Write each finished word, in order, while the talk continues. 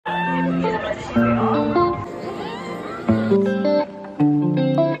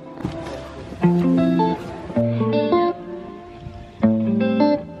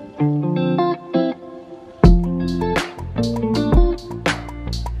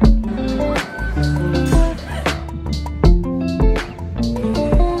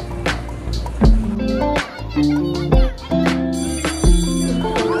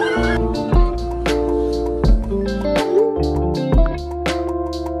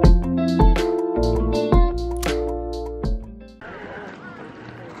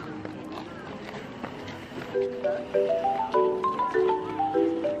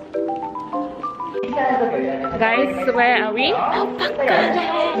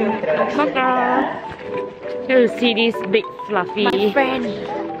Here to see this big fluffy. My friend.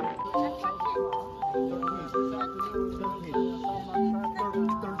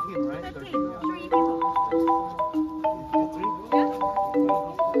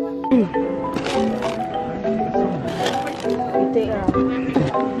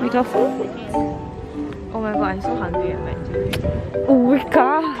 You got food? Oh my god, I'm so hungry actually. Oh my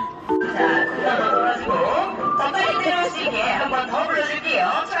god.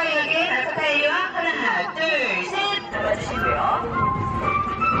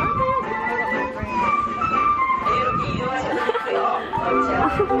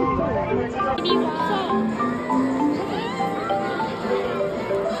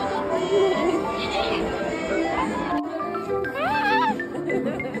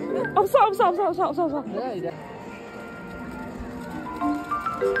 Oh, stop.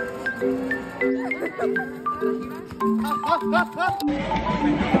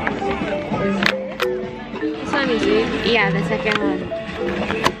 This one is it? Yeah, the second one.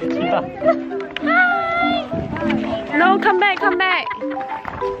 Hi! No, come back.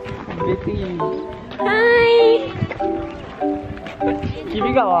 Hi!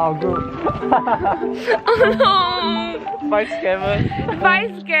 Keeping up our group. Oh no! 5 scammers.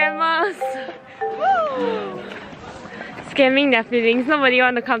 5 scammers! Scamming their feelings. Nobody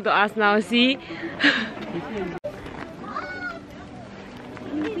want to come to us now, see?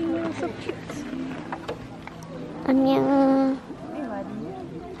 So cute. 안녕.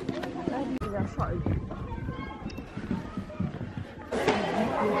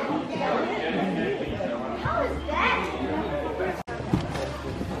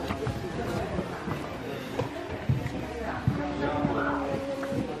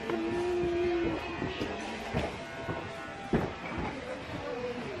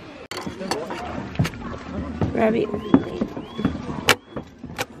 Rabbit.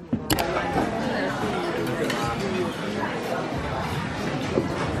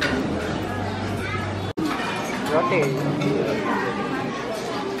 Lotte.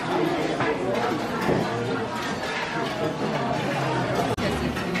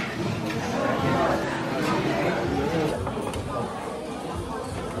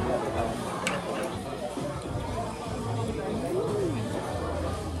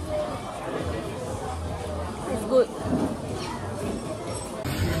 It's good.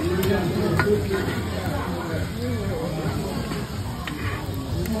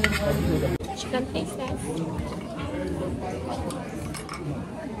 Chicken taste test.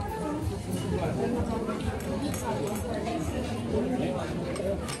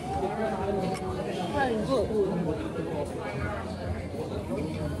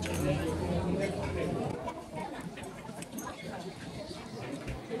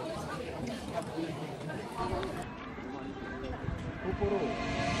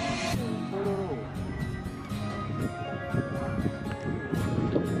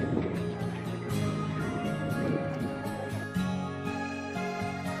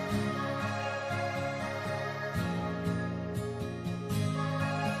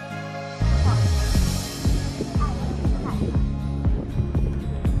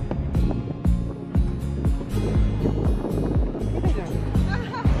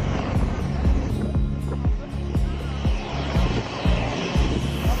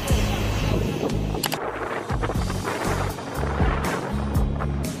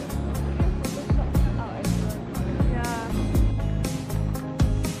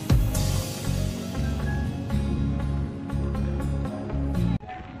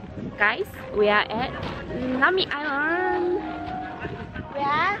 Guys, we are at Nami Island. We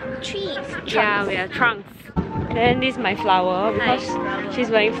are trees. Yeah, we are trunks. Then this is my flower because she's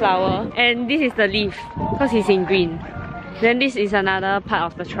wearing flower. And this is the leaf because it's in green. Then this is another part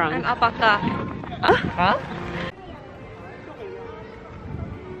of the trunk. I'm alpaca. Huh?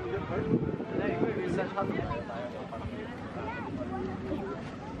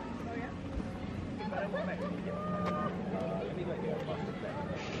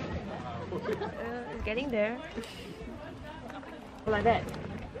 It's getting there. Like that.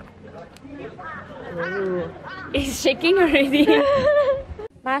 Ooh. It's shaking already.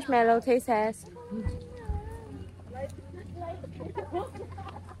 Marshmallow taste test.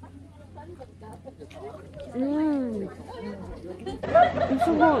 Mmm. It's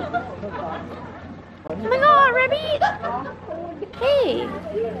so good. Oh my god, rabbit! Hey!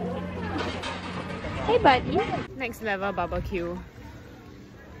 Hey buddy. Next level barbecue.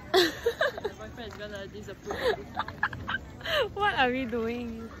 My friend's gonna disapprove. What are we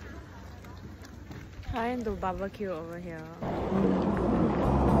doing? Trying to barbecue over here.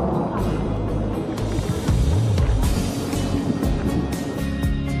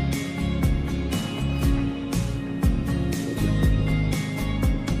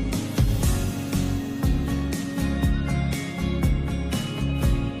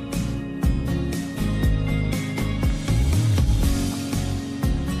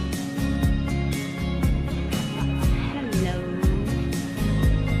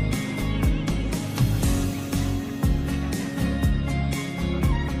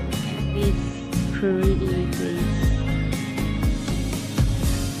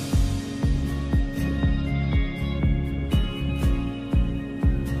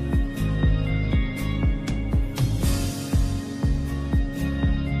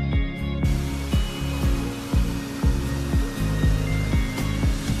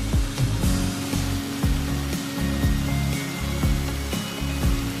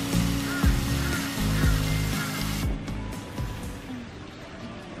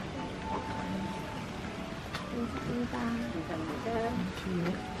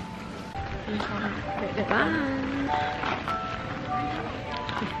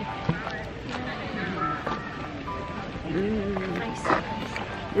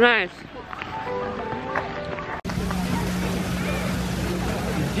 Nice.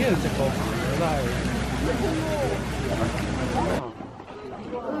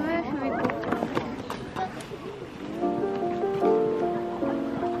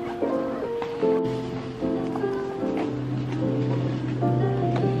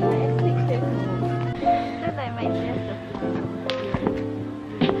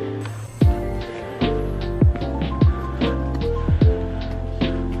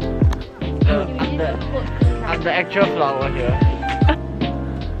 I'm the actual flower here.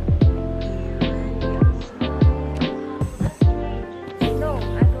 No,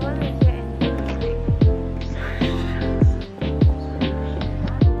 I don't want to hear anything.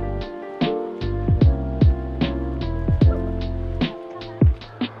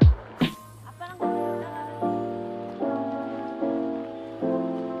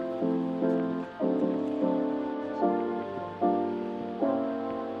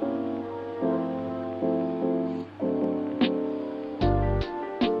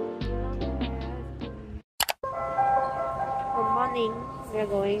 Good morning. We're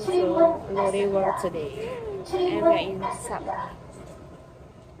going to Lotte World today, and we're in Subway.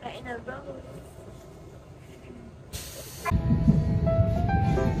 We're in a road.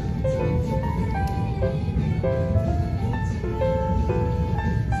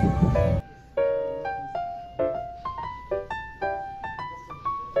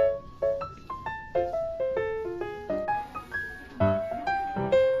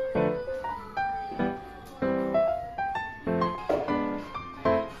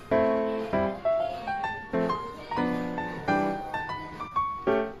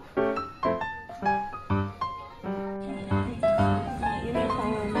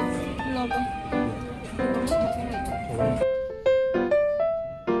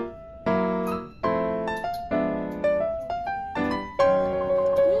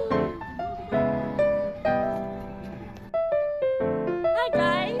 Hi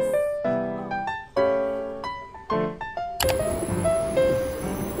guys.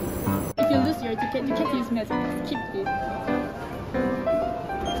 If you lose your ticket, you can't use me as keep this.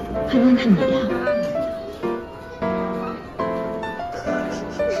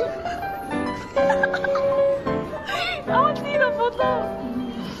 I want to see the photo.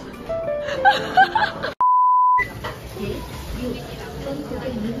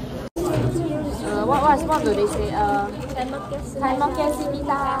 what do they say? 잘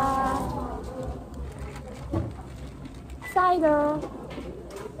먹겠습니다. Cider.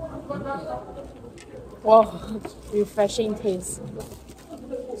 Wow, refreshing taste.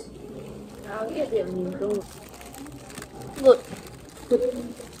 I'll get it. Good.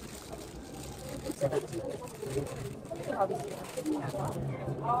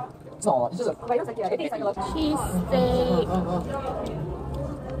 Cheese steak. Oh.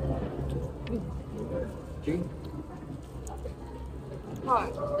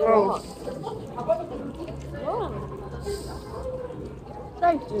 Nice.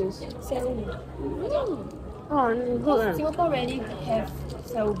 Oh, good. Singapore already have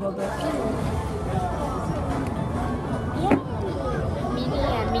Seoul burger. Yeah. Minnie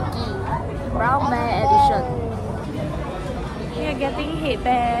and Mickey. Brown Bear edition. We are getting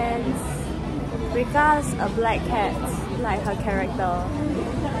headbands. Rika's a black cat, like her character.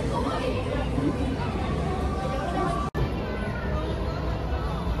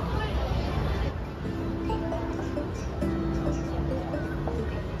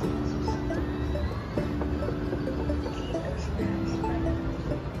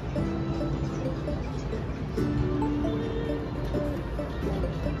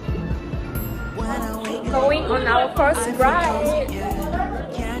 Going on our first ride.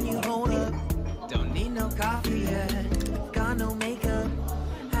 Can you hold up? Don't need no coffee yet. Got no makeup.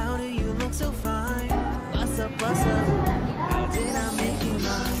 How do you look so fine? Bust up, bust up. How did I make you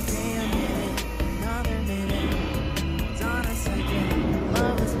mine? Stay a minute, another minute. It's on a second.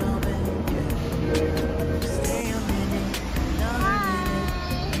 Love is moment. Stay a minute, another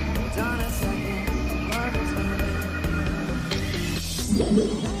minute. It's on a second. Love is moment.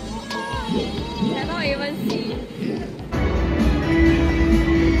 Cannot even see.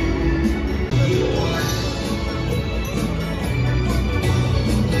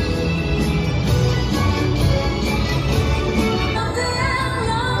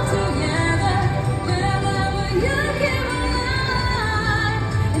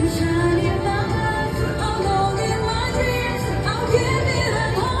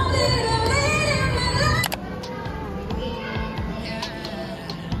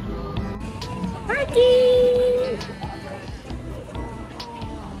 Walking!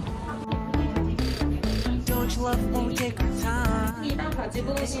 Don't you love when we take our time?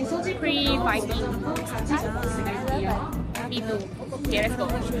 Pre-Viking. Me too. Okay, let's go.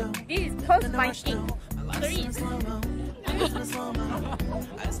 This is post-Viking. Please.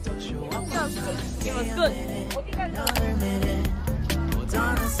 It was good. Another minute. Hold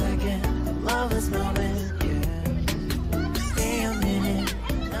on a second. Love this moment. Yeah. Stay a minute.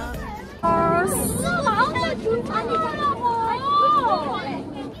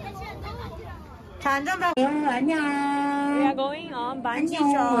 자, 안전벨. 안녕. We are going on bungee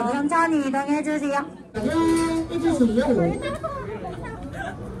안녕. jump. 천천히 이동해주세요. 해주세요.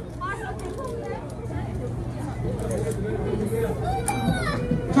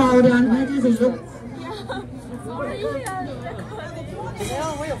 자, 우리 안내해주세요.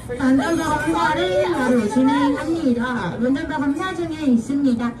 안전벨 검사를 바로 진행합니다. 운전자 검사 중에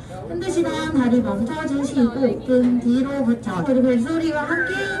있습니다. 흔드시던 다리 멈춰주시고 등 뒤로 붙여 그리고 벨소리와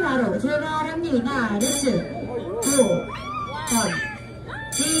함께 바로 출발합니다. 렛츠 고!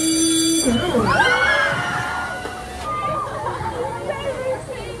 지대로!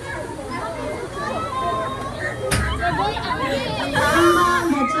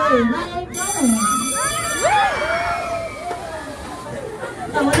 한번 더 출발점!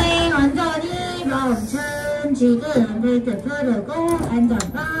 자, 운행 완전히 멈춘 지금 벨트 풀고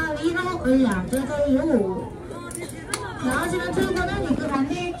안전바 위로 올려주세요. 나오시는 출구는 입구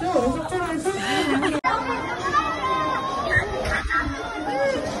반대쪽 10초만 출발합니다.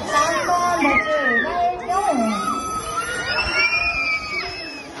 한번 더 출발점!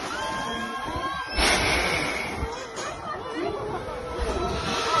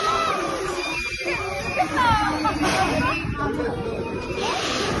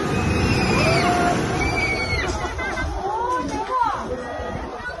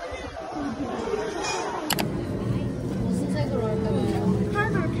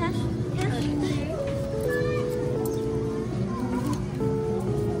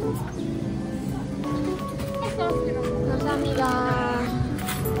 감사합니다.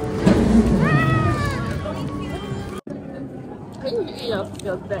 Can you eat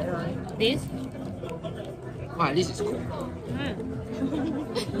your bread, right? This? Wow, this is cool.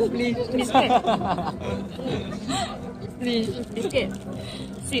 Biscuit. Biscuit.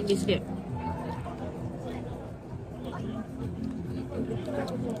 Sweet biscuit.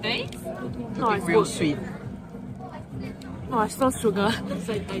 Nice? No, it's Real good. sweet. Oh, it's so sugar. It's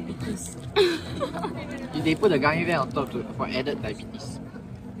like diabetes. They put the gummy bear on top for added diabetes.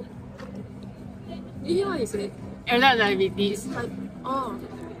 You hear what you say? Added diabetes. Oh.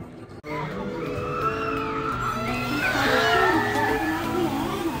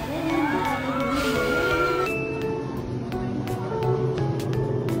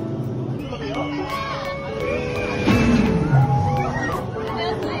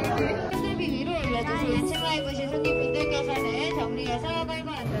 위로 올려주세요. 층에 입으신 손님분들께서는 정리해서 빨고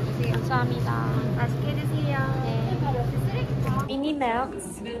앉아주세요. 감사합니다. 맛있게 드세요. 네. 미니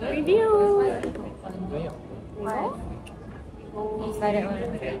멜트 리뷰. What? Is that it?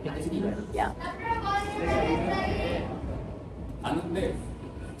 Yeah.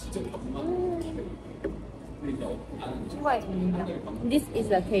 Wait, this is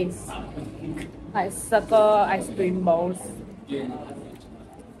the taste. Like circle ice cream balls.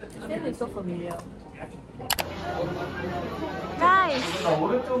 This is so familiar. Guys,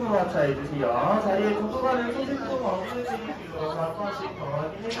 오른쪽으로 하차해 주세요. 자리에 두 구간을 소식도 없으시고요. 한 번씩 더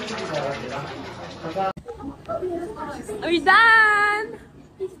확인해 주시기 바랍니다. we're done.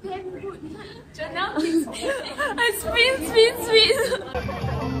 Spin.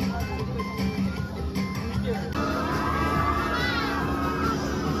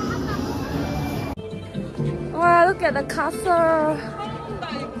 Wow, look at the castle.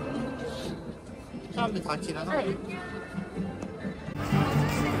 사람들 다 지나가.